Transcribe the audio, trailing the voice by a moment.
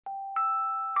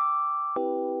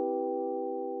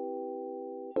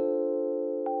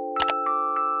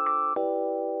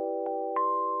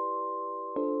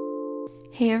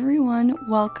Hey everyone,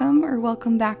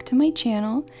 welcome back to my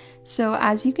channel. So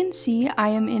as you can see, I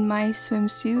am in my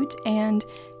swimsuit and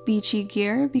beachy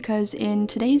gear because in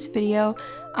today's video,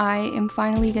 I am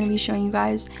finally going to be showing you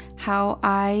guys how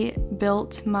I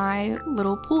built my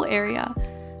little pool area.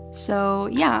 So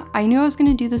yeah, I knew I was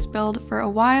going to do this build for a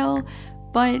while,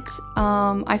 but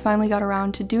I finally got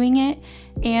around to doing it,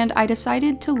 and I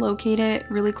decided to locate it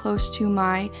really close to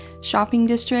my shopping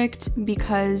district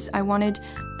because I wanted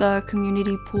the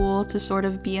community pool to sort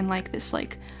of be in like this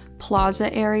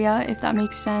plaza area, if that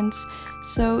makes sense.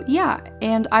 So yeah,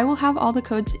 and I will have all the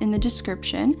codes in the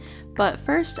description, but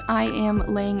first I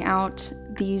am laying out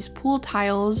these pool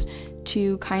tiles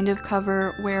to kind of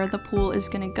cover where the pool is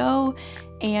gonna go,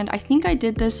 and I think I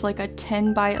did this like a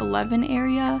 10 by 11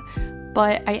 area,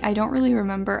 but I don't really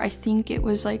remember. I think it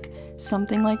was like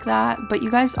something like that, but you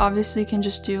guys obviously can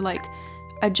just do like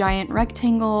a giant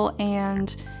rectangle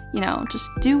and, you know, just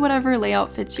do whatever layout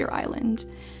fits your island.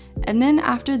 And then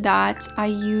after that, I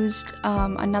used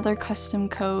another custom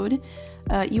code.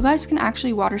 You guys can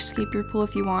actually waterscape your pool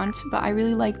if you want, but I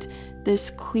really liked this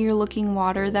clear looking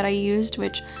water that I used,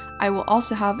 which I will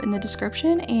also have in the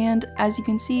description. And as you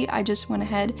can see, I just went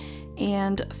ahead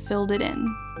and filled it in.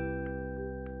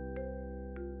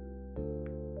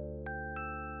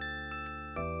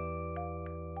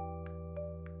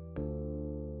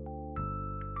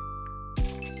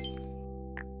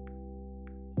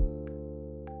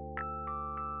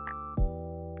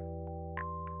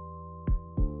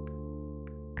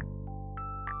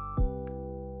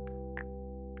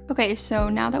 Okay, so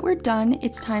now that we're done,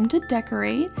 it's time to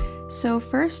decorate. So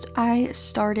first I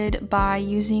started by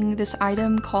using this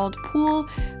item called pool,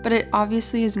 but it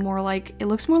obviously is more like, it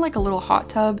looks more like a little hot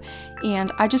tub,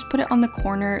 and I just put it on the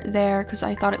corner there because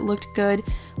I thought it looked good,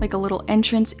 like a little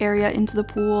entrance area into the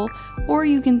pool, or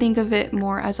you can think of it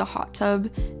more as a hot tub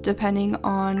depending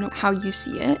on how you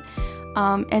see it.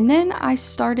 And then I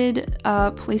started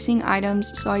placing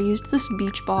items, so I used this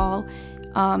beach ball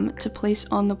to place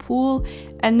on the pool,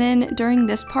 and then during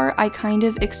this part I kind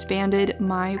of expanded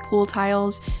my pool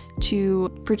tiles to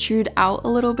protrude out a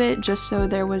little bit, just so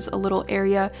there was a little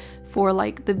area for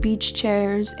like the beach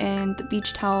chairs and the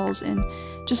beach towels, and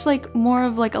just like more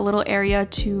of like a little area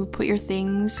to put your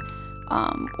things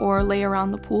or lay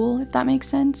around the pool, if that makes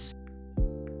sense.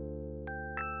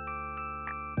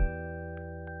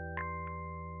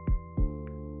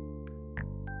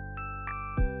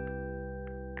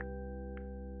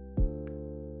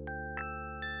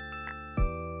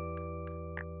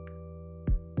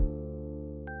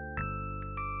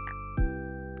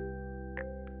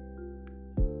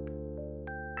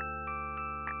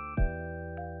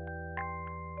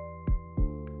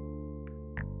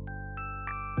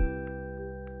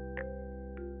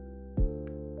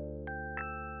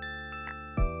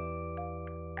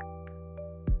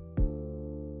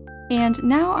 And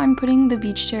now I'm putting the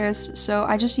beach chairs, so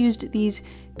I just used these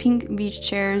pink beach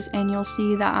chairs, and you'll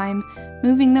see that I'm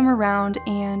moving them around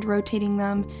and rotating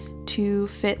them to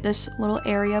fit this little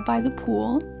area by the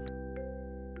pool.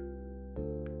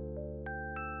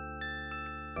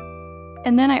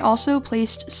 And then I also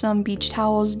placed some beach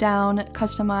towels down,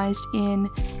 customized in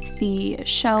the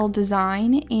shell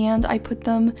design, and I put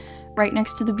them right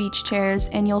next to the beach chairs,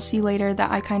 and you'll see later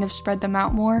that I kind of spread them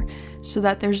out more so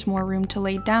that there's more room to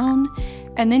lay down.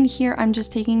 And then here I'm just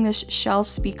taking this shell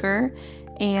speaker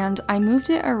and I moved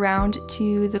it around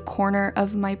to the corner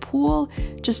of my pool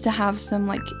just to have some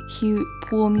like cute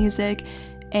pool music,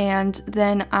 and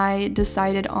then I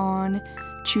decided on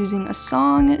choosing a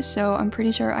song, so I'm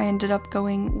pretty sure I ended up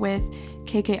going with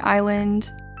KK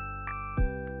Island.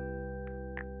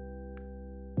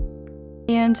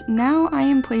 And now I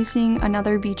am placing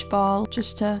another beach ball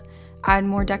just to add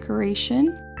more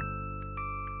decoration.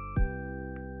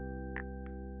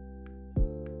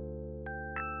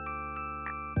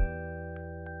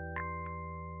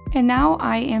 And now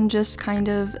I am just kind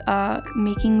of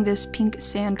making this pink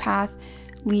sand path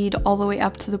lead all the way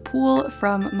up to the pool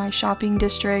from my shopping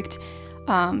district.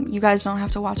 You guys don't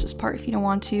have to watch this part if you don't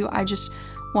want to. I just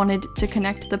wanted to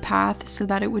connect the path so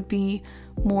that it would be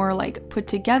more like put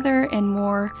together and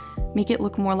more make it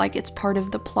look more like it's part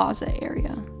of the plaza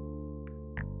area.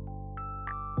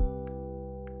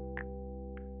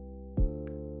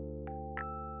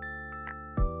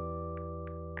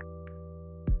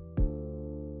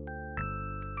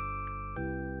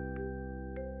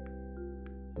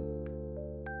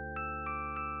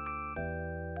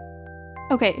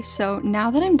 Okay, so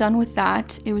now that I'm done with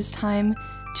that, it was time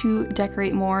to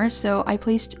decorate more. So I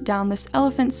placed down this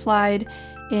elephant slide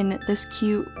in this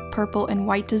cute purple and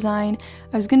white design.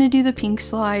 I was gonna do the pink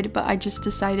slide, but I just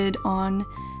decided on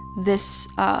this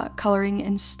coloring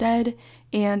instead,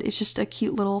 and it's just a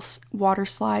cute little water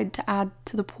slide to add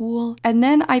to the pool. And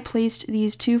then I placed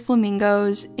these 2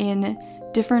 flamingos in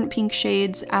different pink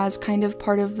shades as kind of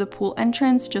part of the pool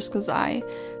entrance, just because I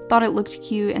thought it looked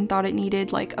cute and thought it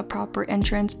needed like a proper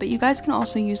entrance. But you guys can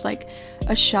also use like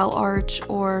a shell arch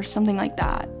or something like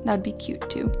that. That'd be cute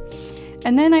too.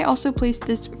 And then I also placed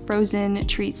this frozen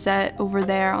treat set over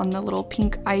there on the little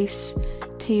pink ice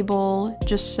table,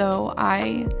 just so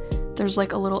there's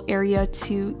like a little area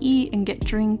to eat and get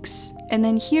drinks. And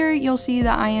then here you'll see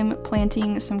that I am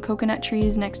planting some coconut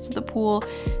trees next to the pool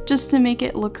just to make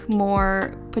it look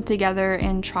more put together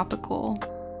and tropical.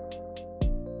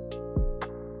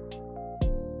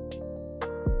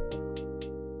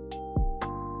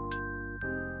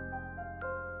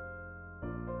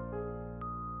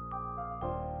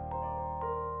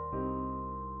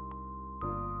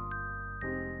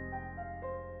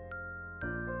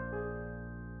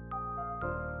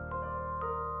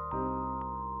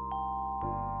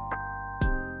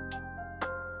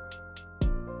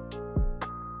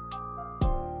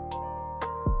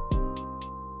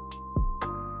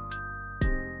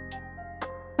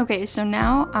 Okay, so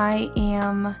now I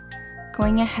am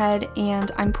going ahead and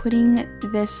I'm putting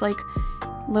this like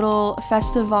little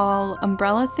festival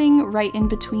umbrella thing right in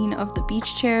between of the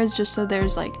beach chairs, just so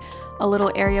there's like a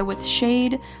little area with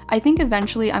shade. I think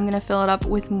eventually I'm gonna fill it up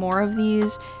with more of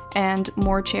these and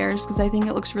more chairs, because I think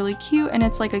it looks really cute, and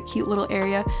it's like a cute little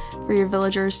area for your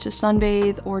villagers to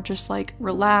sunbathe or just like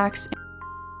relax.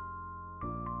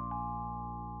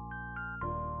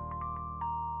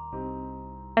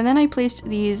 And then I placed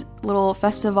these little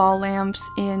festival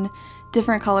lamps in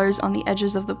different colors on the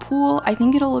edges of the pool. I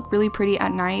think it'll look really pretty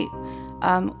at night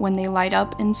when they light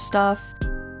up and stuff.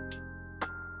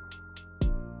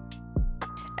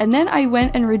 And then I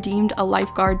went and redeemed a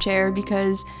lifeguard chair,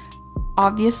 because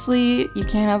obviously you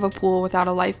can't have a pool without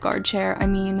a lifeguard chair. I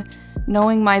mean,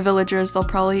 knowing my villagers, they'll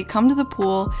probably come to the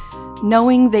pool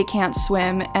knowing they can't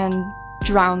swim and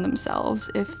drown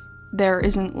themselves if there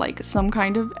isn't like some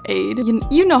kind of aid.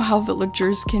 You know how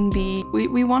villagers can be.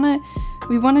 We wanna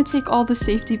take all the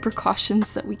safety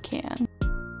precautions that we can.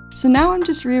 So now I'm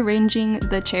just rearranging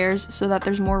the chairs so that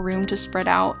there's more room to spread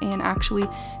out and actually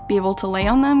be able to lay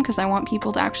on them, because I want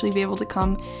people to actually be able to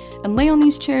come and lay on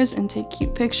these chairs and take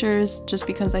cute pictures, just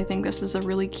because I think this is a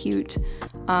really cute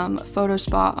photo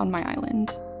spot on my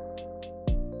island.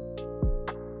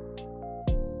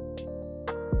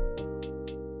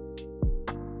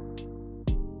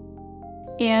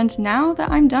 And now that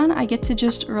I'm done, I get to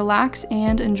just relax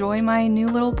and enjoy my new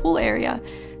little pool area.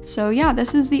 So yeah,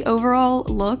 this is the overall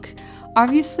look.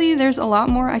 Obviously, there's a lot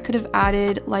more I could have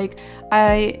added. Like,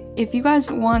 if you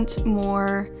guys want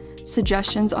more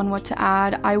suggestions on what to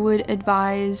add, I would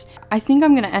advise, I think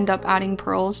I'm gonna end up adding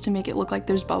pearls to make it look like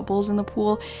there's bubbles in the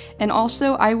pool. And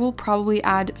also I will probably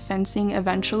add fencing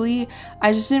eventually.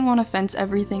 I just didn't want to fence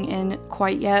everything in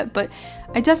quite yet, but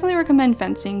I definitely recommend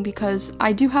fencing, because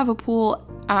I do have a pool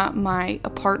at my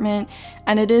apartment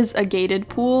and it is a gated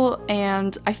pool,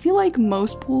 and I feel like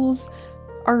most pools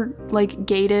are like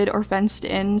gated or fenced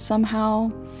in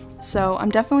somehow. So I'm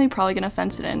definitely probably gonna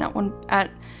fence it in at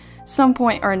some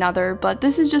point or another, but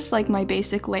this is just like my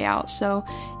basic layout. So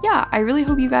yeah, I really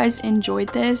hope you guys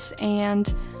enjoyed this,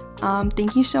 and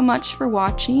thank you so much for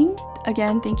watching.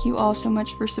 Again, thank you all so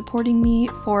much for supporting me,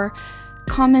 for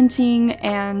commenting,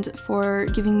 and for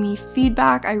giving me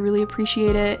feedback. I really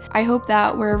appreciate it. I hope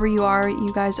that wherever you are,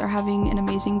 you guys are having an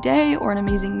amazing day or an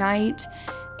amazing night.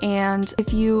 And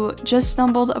if you just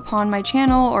stumbled upon my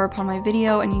channel or upon my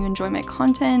video and you enjoy my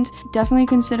content, definitely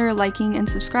consider liking and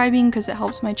subscribing, because it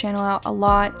helps my channel out a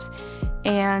lot.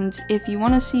 And if you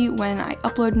want to see when I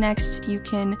upload next, you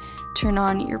can turn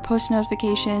on your post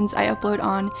notifications. I upload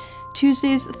on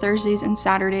Tuesdays, Thursdays, and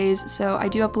Saturdays, so I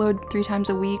do upload 3 times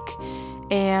a week,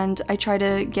 and I try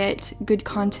to get good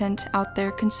content out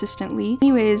there consistently.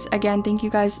 Anyways, again, thank you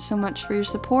guys so much for your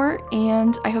support,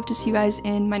 and I hope to see you guys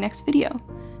in my next video.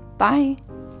 Bye!